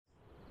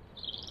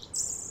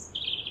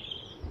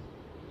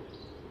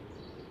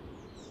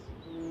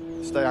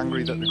Stay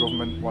angry that the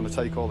government want to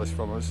take all this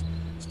from us.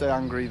 Stay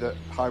angry that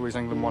Highways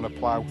England want to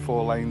plough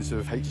 4 lanes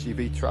of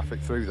HGV traffic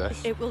through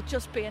this. It will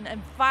just be an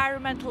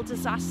environmental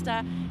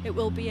disaster, it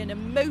will be an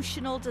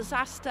emotional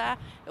disaster,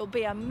 it will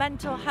be a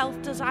mental health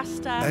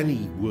disaster.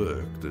 Any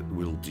work that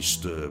will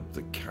disturb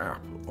the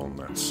cap on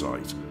that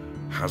site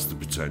has the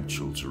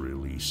potential to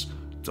release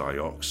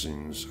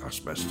dioxins,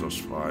 asbestos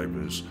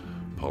fibres,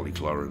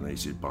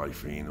 polychlorinated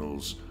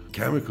biphenyls,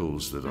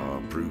 chemicals that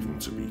are proven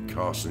to be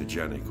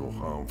carcinogenic or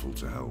harmful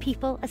to health.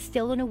 People are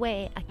still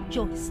unaware at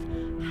just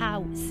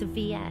how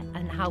severe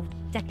and how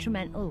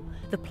detrimental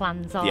the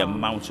plans are. The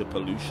amount of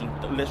pollution,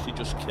 literally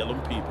just killing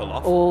people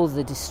off. All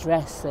the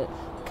distress that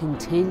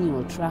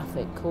continual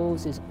traffic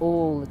causes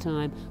all the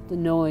time, the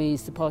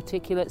noise, the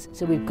particulates.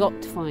 So we've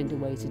got to find a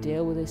way to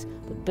deal with this,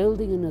 but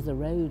building another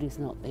road is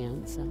not the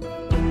answer.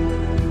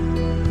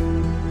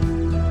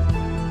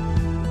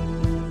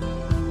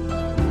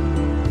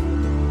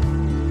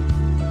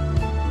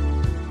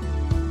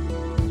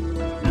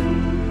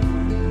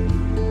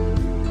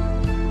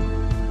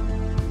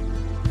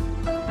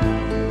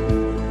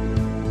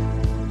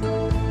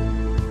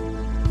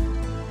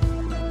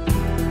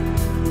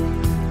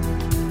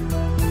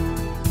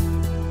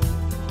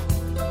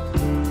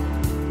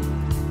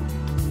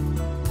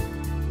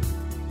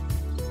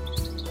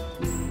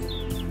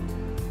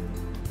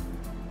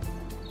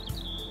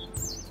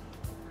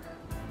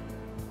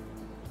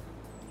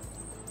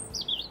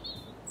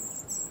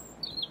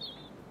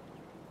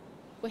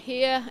 We're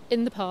here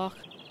in the park.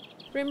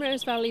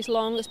 Rimrose Valley's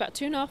long, it's about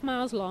 2.5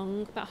 miles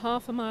long, about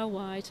half a mile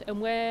wide, and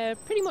we're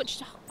pretty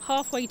much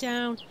halfway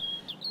down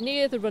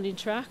near the running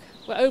track.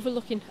 We're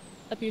overlooking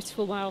a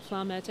beautiful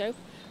wildflower meadow.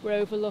 We're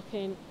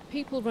overlooking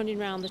people running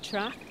around the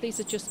track. These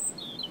are just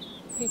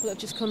people that have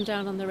just come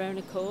down on their own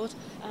accord.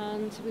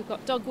 And we've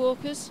got dog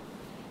walkers,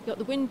 we've got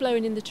the wind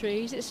blowing in the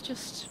trees. It's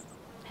just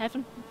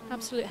heaven,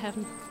 absolute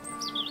heaven.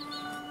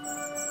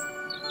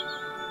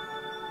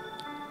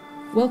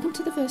 Welcome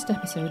to the first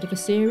episode of a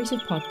series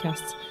of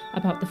podcasts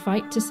about the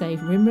fight to save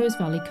Rimrose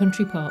Valley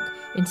Country Park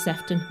in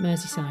Sefton,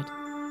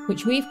 Merseyside,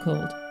 which we've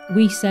called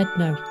We Said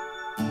No.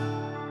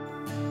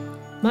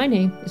 My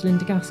name is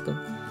Linda Gaskell,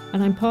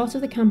 and I'm part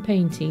of the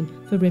campaign team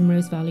for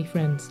Rimrose Valley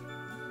Friends.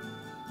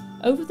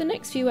 Over the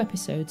next few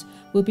episodes,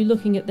 we'll be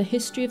looking at the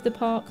history of the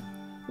park,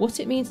 what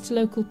it means to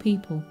local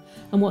people,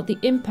 and what the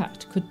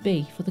impact could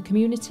be for the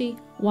community,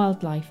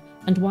 wildlife,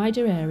 and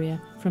wider area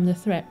from the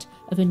threat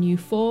of a new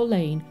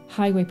 4-lane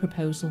highway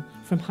proposal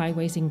from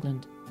Highways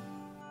England.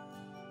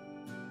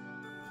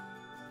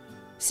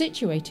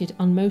 Situated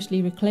on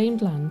mostly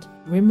reclaimed land,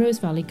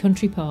 Rimrose Valley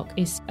Country Park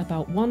is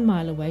about 1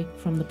 mile away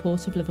from the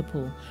Port of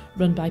Liverpool,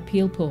 run by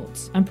Peel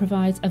Ports, and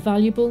provides a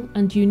valuable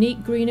and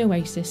unique green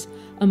oasis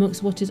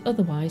amongst what is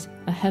otherwise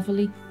a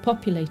heavily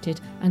populated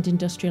and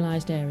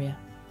industrialised area.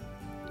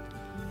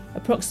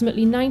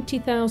 Approximately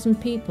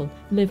 90,000 people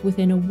live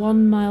within a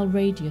 1 mile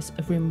radius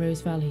of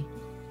Rimrose Valley,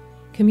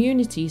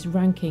 communities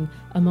ranking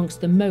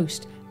amongst the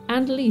most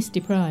and least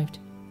deprived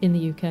in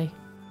the UK.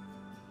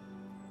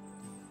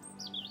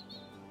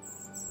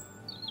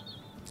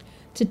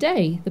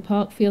 Today, the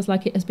park feels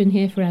like it has been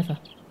here forever,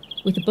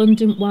 with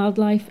abundant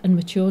wildlife and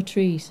mature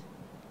trees.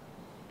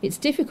 It's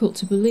difficult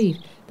to believe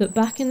that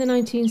back in the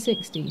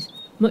 1960s,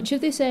 much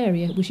of this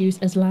area was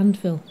used as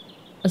landfill,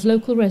 as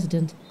local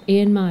resident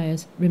Ian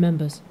Myers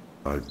remembers.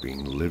 I've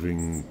been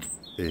living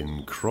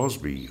in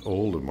Crosby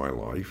all of my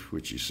life,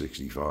 which is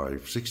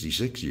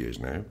 66 years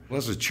now.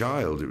 As a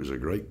child, it was a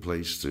great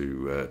place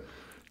to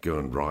go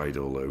and ride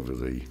all over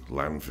the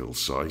landfill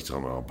site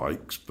on our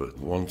bikes, but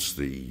once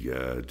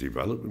the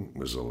development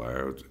was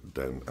allowed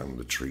then and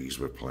the trees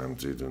were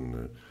planted,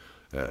 and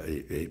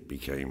it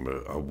became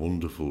a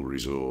wonderful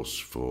resource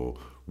for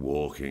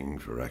walking,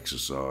 for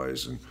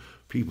exercise, and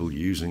people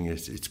using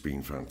it. It's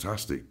been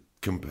fantastic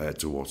compared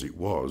to what it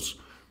was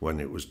when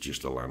it was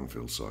just a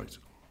landfill site.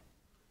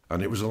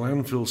 And it was a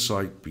landfill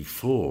site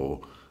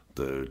before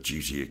the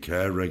duty of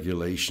care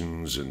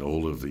regulations and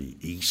all of the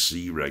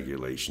EC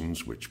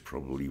regulations, which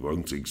probably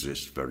won't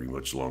exist very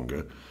much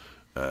longer,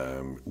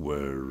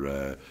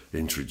 were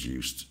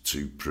introduced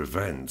to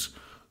prevent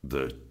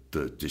the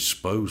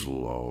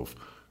disposal of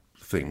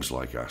things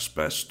like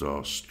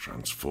asbestos,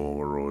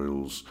 transformer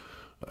oils,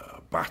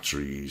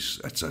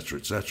 batteries, etc.,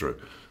 etc.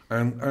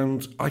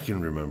 And I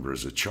can remember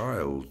as a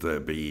child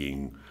there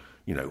being,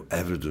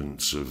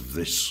 evidence of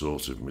this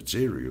sort of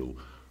material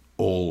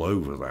all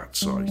over that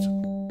site.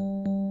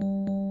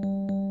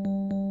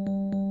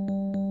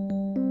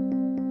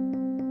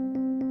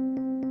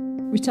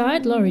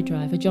 Retired lorry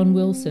driver John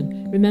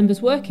Wilson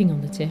remembers working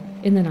on the tip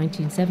in the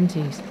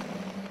 1970s.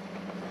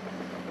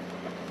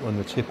 When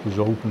the tip was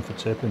open for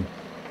tipping,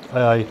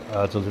 I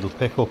had a little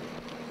pickup,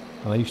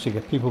 and I used to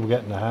get people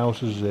getting the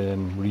houses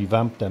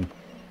revamped them,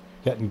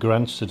 getting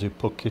grants to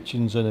put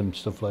kitchens in and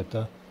stuff like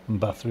that, and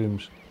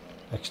bathrooms,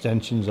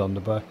 extensions on the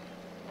back.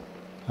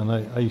 And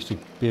I used to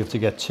be able to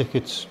get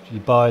tickets. You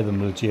buy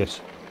them legit,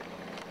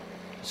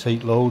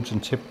 take loads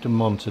and tip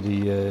them onto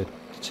the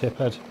tip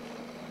head.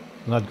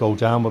 And I'd go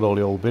down with all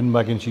the old bin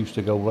wagons, used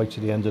to go right to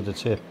the end of the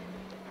tip,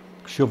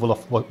 shovel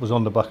off what was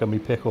on the back of my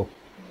pickup,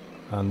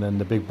 and then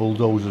the big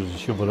bulldozers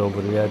shove it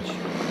over the edge.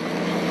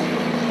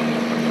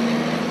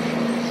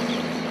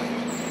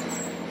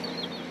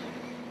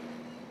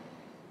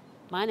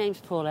 My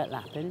name's Paulette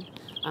Lappin.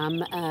 I'm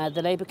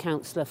the Labour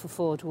councillor for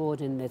Ford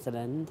Ward in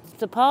Netherlands.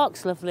 The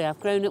park's lovely.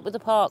 I've grown up with the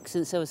park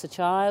since I was a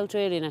child,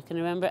 really, and I can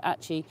remember it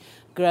actually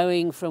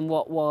growing from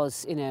what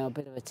was, you know, a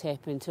bit of a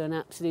tip into an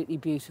absolutely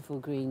beautiful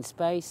green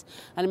space.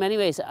 And in many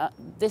ways,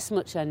 this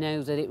much I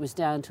know, that it was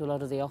down to a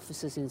lot of the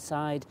officers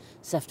inside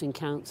Sefton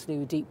Council who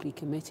were deeply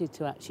committed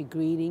to actually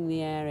greening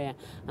the area,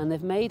 and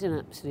they've made an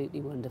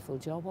absolutely wonderful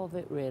job of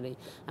it, really.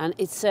 And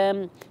it's,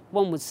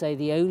 one would say,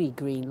 the only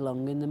green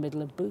lung in the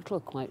middle of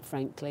Bootle, quite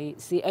frankly.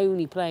 It's the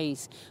only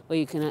place where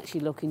you can actually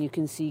look and you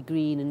can see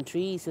green and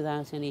trees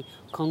without any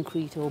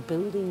concrete or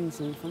buildings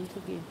in front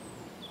of you.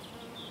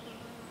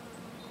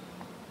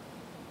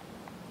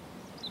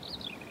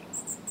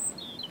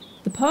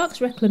 The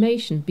park's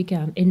reclamation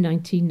began in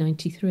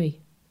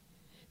 1993.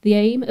 The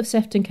aim of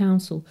Sefton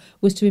Council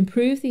was to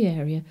improve the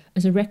area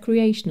as a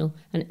recreational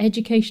and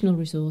educational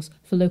resource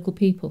for local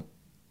people.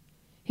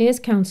 Here's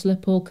Councillor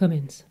Paul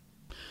Cummins.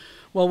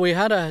 Well, we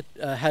had a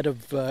head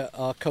of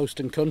our coast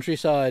and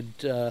countryside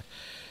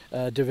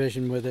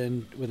division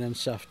within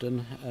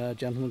Sefton, a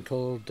gentleman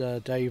called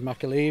Dave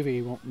McAlevey,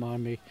 he won't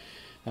mind me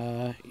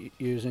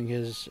using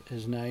his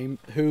name,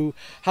 who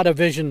had a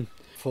vision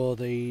for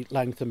the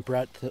length and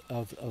breadth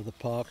of the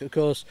park. Of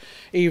course,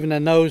 even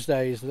in those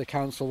days, the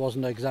council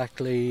wasn't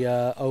exactly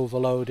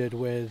overloaded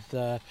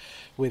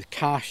with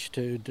cash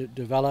to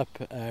develop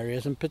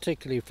areas, and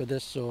particularly for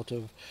this sort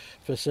of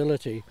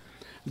facility.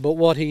 But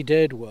what he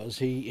did was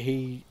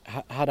he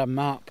had a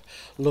map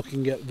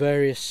looking at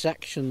various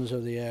sections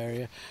of the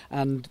area,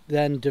 and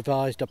then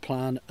devised a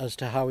plan as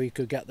to how he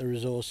could get the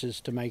resources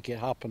to make it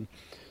happen.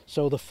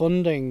 So the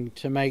funding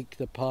to make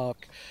the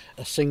park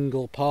a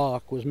single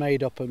park was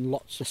made up in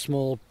lots of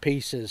small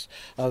pieces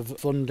of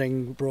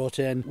funding brought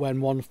in when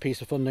one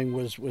piece of funding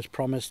was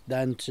promised,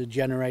 then to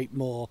generate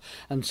more,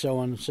 and so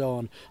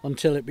on,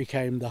 until it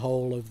became the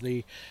whole of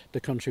the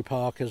country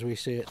park as we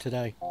see it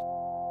today.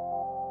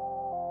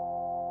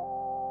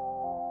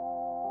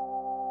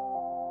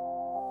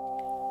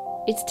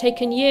 It's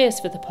taken years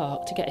for the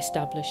park to get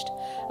established,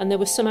 and there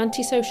were some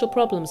antisocial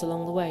problems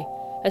along the way,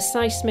 as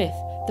Cy Smith,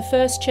 the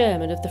first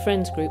chairman of the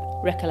Friends Group,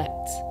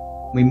 recollects.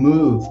 We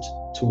moved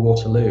to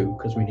Waterloo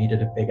because we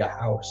needed a bigger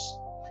house,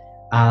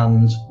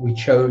 and we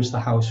chose the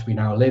house we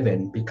now live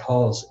in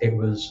because it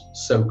was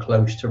so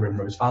close to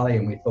Rimrose Valley,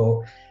 and we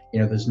thought,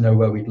 you know, there's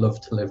nowhere we'd love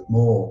to live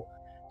more,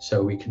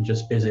 so we can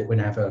just visit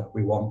whenever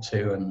we want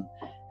to and,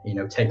 you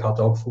know, take our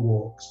dog for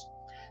walks.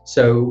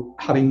 So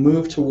having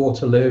moved to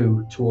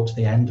Waterloo towards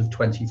the end of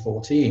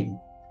 2014,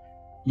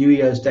 New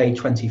Year's Day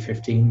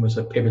 2015 was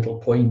a pivotal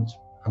point,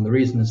 and the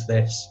reason is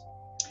this.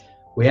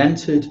 We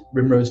entered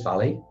Rimrose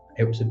Valley.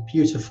 It was a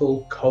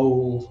beautiful,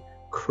 cold,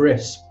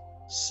 crisp,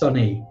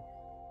 sunny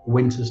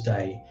winter's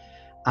day,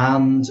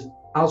 and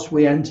as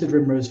we entered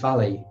Rimrose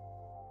Valley,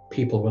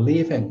 people were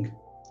leaving,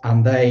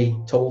 and they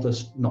told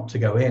us not to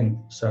go in.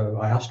 So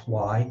I asked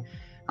why,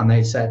 and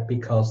they said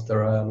because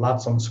there are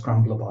lads on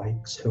scrambler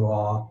bikes who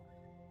are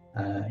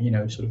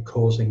sort of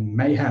causing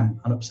mayhem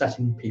and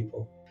upsetting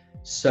people.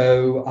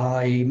 So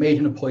I made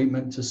an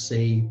appointment to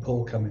see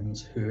Paul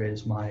Cummins, who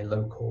is my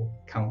local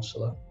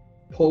councillor.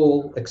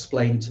 Paul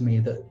explained to me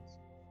that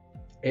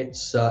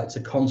it's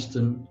a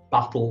constant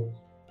battle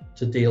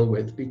to deal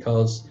with,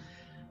 because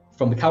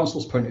from the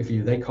council's point of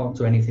view, they can't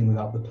do anything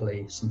without the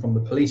police, and from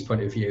the police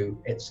point of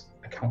view, it's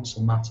a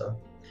council matter.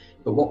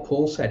 But what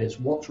Paul said is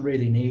what's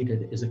really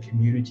needed is a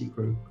community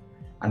group,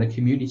 and a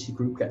community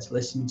group gets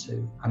listened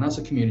to, and as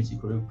a community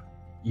group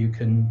you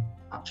can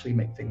actually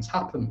make things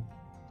happen.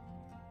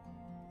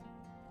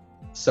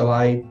 So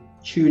I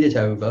chewed it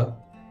over,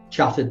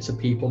 chatted to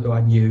people who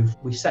I knew.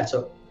 We set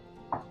up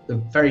the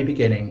very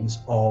beginnings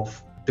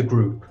of the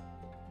group.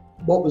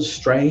 What was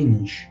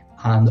strange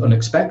and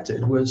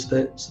unexpected was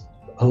that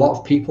a lot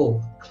of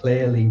people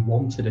clearly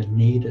wanted and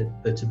needed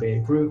there to be a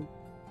group.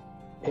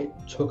 It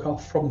took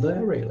off from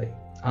there, really.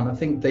 And I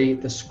think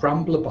the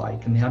scrambler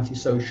bike and the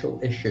antisocial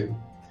issue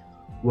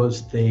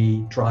was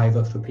the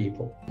driver for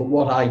people. But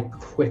what I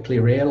quickly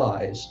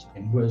realised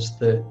was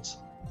that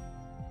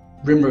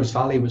Rimrose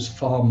Valley was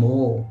far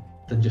more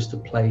than just a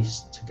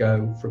place to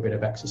go for a bit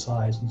of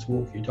exercise and to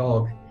walk your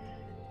dog.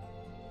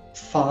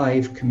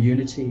 5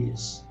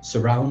 communities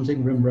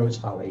surrounding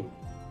Rimrose Valley,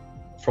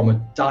 from a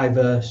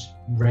diverse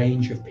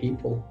range of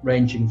people,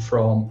 ranging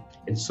from,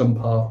 in some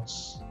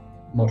parts,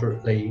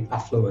 moderately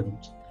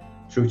affluent,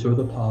 through to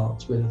other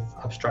parts with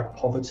abstract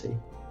poverty.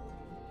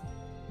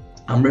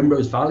 And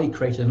Rimrose Valley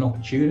created an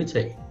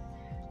opportunity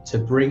to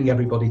bring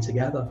everybody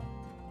together.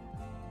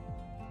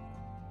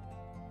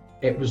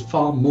 It was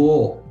far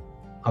more,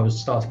 I was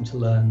starting to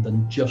learn,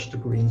 than just a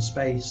green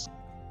space.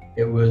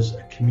 It was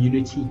a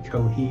community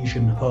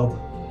cohesion hub.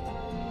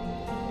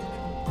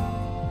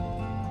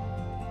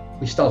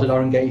 We started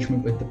our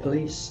engagement with the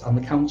police and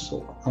the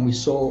council, and we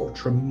saw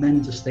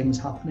tremendous things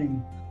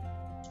happening.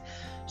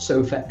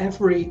 So for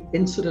every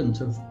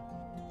incident of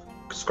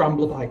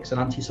scrambler bikes and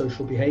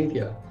antisocial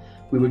behaviour,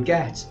 we would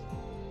get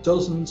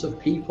dozens of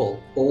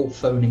people all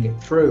phoning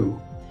it through,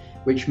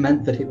 which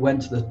meant that it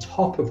went to the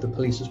top of the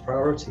police's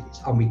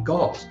priorities, and we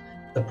got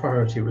the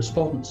priority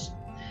response.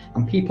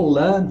 And people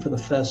learned for the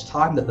first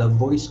time that their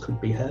voice could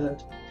be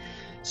heard.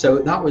 So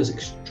that was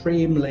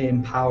extremely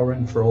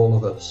empowering for all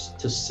of us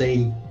to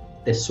see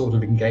this sort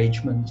of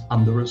engagement,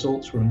 and the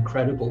results were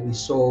incredible. We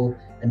saw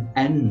an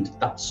end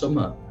that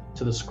summer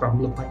to the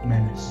scrambler bike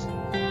menace.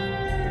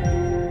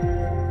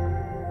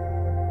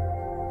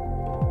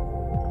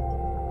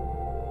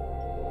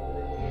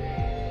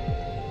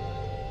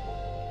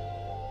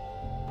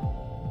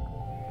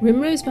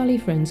 Rimrose Valley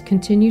Friends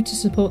continue to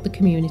support the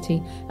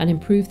community and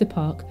improve the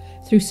park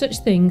through such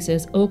things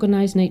as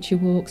organised nature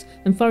walks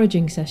and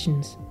foraging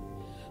sessions.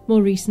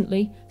 More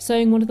recently,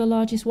 sowing one of the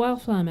largest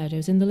wildflower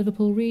meadows in the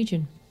Liverpool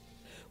region.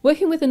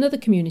 Working with another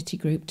community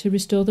group to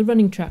restore the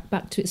running track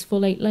back to its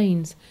full 8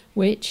 lanes,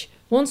 which,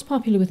 once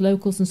popular with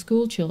locals and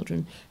school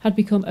children, had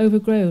become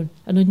overgrown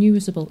and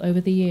unusable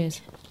over the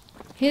years.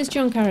 Here's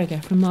John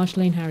Carragher from Marsh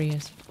Lane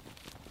Harriers.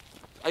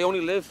 I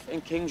only live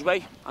in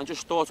Kingsway and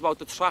just thought about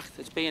the track.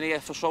 It's been here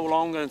for so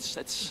long and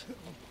it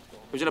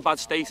was in a bad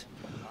state.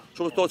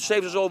 So we thought,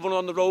 saves us over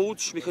on the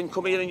roads, we can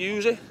come here and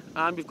use it.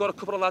 And we've got a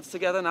couple of lads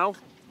together now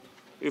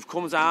who've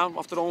come down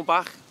off their own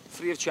back,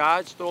 free of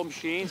charge, their own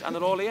machines, and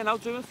they're all here now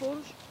doing it for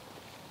us.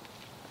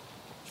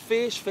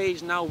 First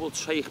phase now will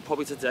take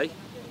probably today.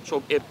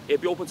 So it'll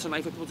be open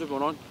tonight for people to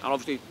run on, and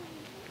obviously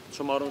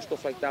tomorrow and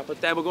stuff like that.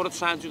 But then we're going to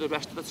try and do the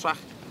rest of the track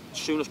as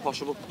soon as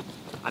possible,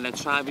 and then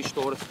try and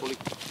restore it fully.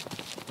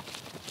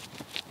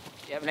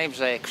 Yeah, my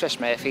name's Chris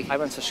Murphy. I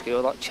went to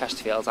school at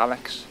Chesterfield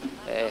Annex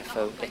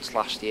for its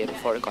last year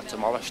before it got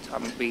demolished,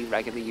 and we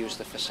regularly used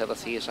the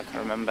facilities. I can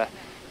remember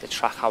the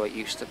track how it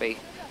used to be,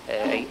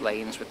 8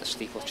 lanes with the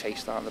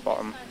steeplechase down the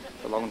bottom,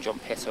 the long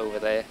jump pit over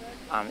there,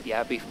 and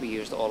yeah, we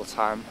used it all the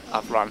time.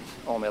 I've run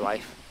all my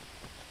life.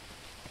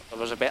 I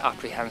was a bit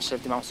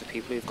apprehensive, the amount of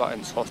people who've got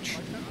in touch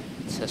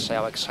to say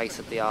how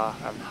excited they are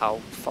and how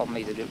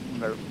fondly they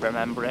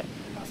remember it.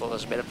 I thought there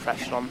was a bit of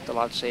pressure on the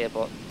lads here,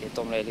 but they've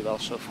done really well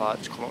so far.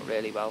 It's come up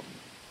really well.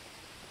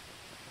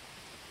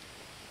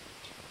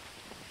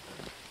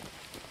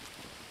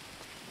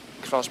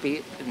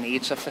 Crosby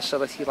needs a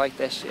facility like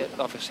this.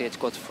 Obviously it's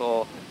good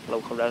for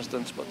local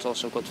residents, but it's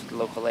also good for the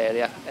local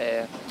area.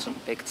 It's a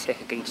big tick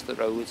against the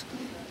road.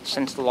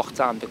 Since the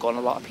lockdown begun,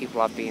 a lot of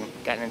people have been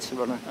getting into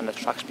running, and the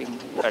track's been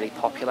very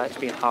popular. It's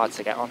been hard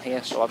to get on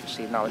here, so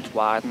obviously now it's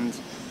widened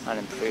and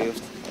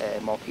improved.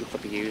 More people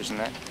will be using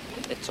it.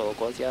 It's all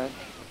good, yeah.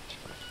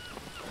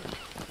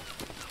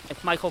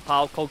 It's Michael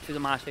Powell, coach for the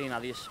Marsh Lane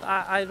Harriers.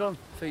 I run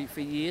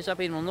for years. I've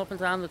been running up and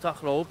down the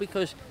Dock Road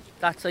because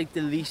that's like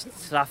the least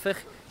traffic.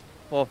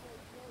 But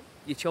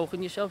you're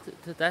choking yourself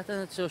to death,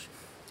 and it's just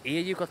here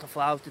you've got the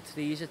flowers, the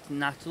trees, it's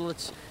natural,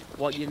 it's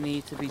what you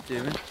need to be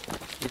doing.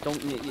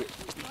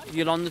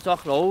 You're on the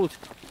Dock Road,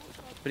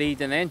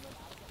 breathing in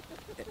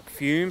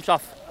fumes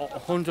off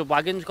 100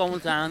 wagons going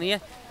down here,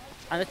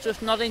 and it's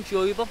just not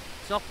enjoyable,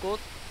 it's not good.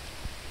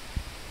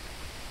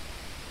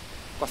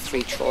 I've got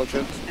 3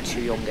 children,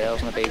 2 young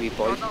girls and a baby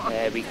boy.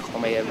 We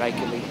come here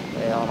regularly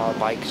on our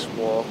bikes,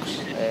 walks.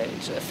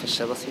 It's a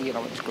facility, you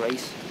know, it's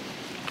great.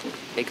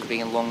 Big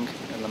green lung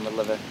in the middle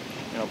of a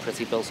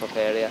pretty built up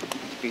area.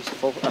 It's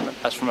beautiful, and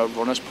as from a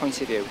runner's point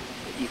of view,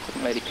 you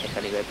couldn't really pick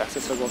anywhere better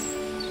to run.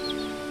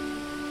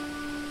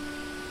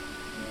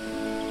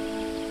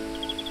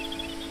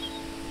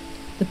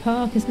 The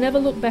park has never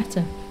looked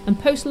better, and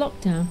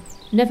post-lockdown,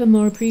 never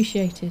more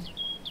appreciated.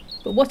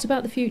 But what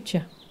about the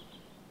future?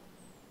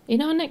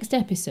 In our next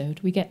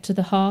episode, we get to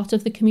the heart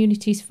of the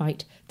community's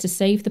fight to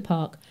save the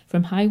park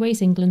from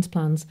Highways England's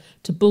plans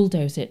to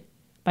bulldoze it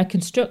by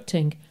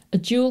constructing a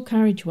dual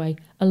carriageway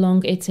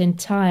along its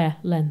entire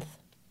length.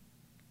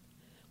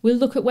 We'll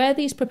look at where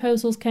these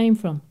proposals came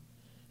from,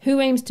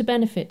 who aims to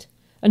benefit,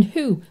 and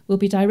who will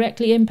be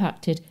directly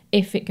impacted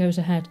if it goes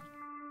ahead.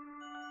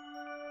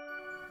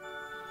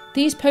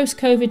 These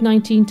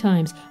post-COVID-19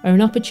 times are an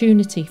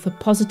opportunity for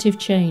positive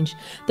change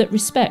that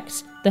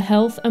respects the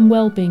health and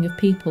well-being of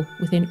people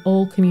within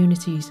all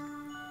communities.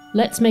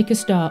 Let's make a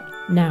start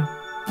now.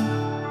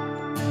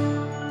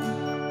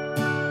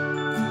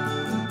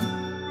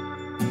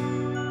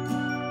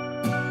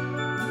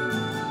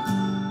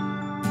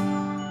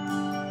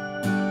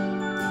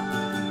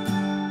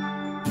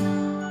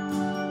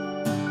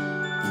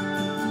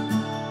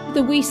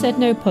 The We Said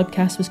No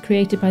podcast was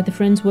created by the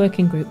Friends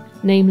Working Group,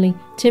 namely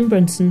Tim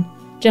Brunson,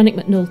 Janet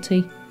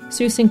McNulty,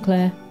 Sue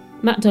Sinclair,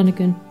 Matt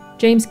Donegan,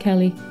 James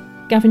Kelly,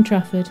 Gavin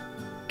Trafford,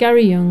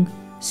 Gary Young,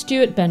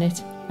 Stuart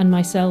Bennett and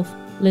myself,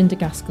 Linda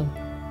Gaskell.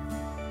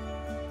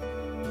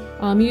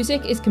 Our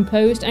music is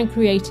composed and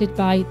created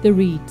by The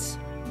Reeds.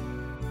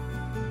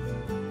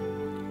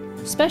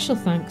 Special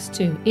thanks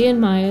to Ian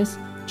Myers,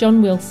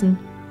 John Wilson,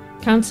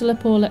 Councillor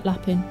Paulette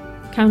Lappin,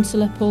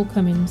 Councillor Paul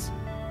Cummins,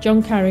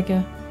 John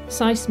Carragher,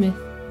 Cy Smith,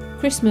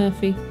 Chris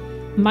Murphy,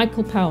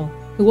 Michael Powell,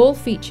 who all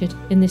featured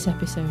in this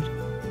episode.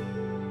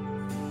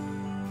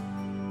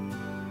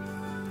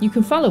 You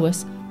can follow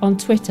us on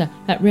Twitter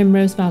at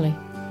Rimrose Valley,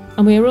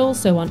 and we are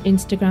also on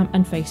Instagram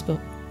and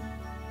Facebook.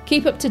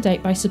 Keep up to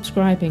date by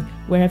subscribing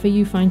wherever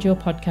you find your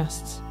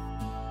podcasts.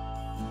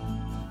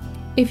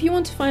 If you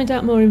want to find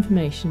out more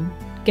information,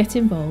 get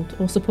involved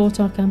or support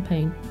our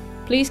campaign,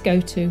 please go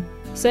to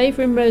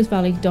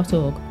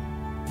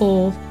saverimrosevalley.org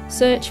or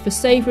search for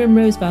Save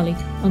Rimrose Valley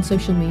on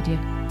social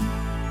media.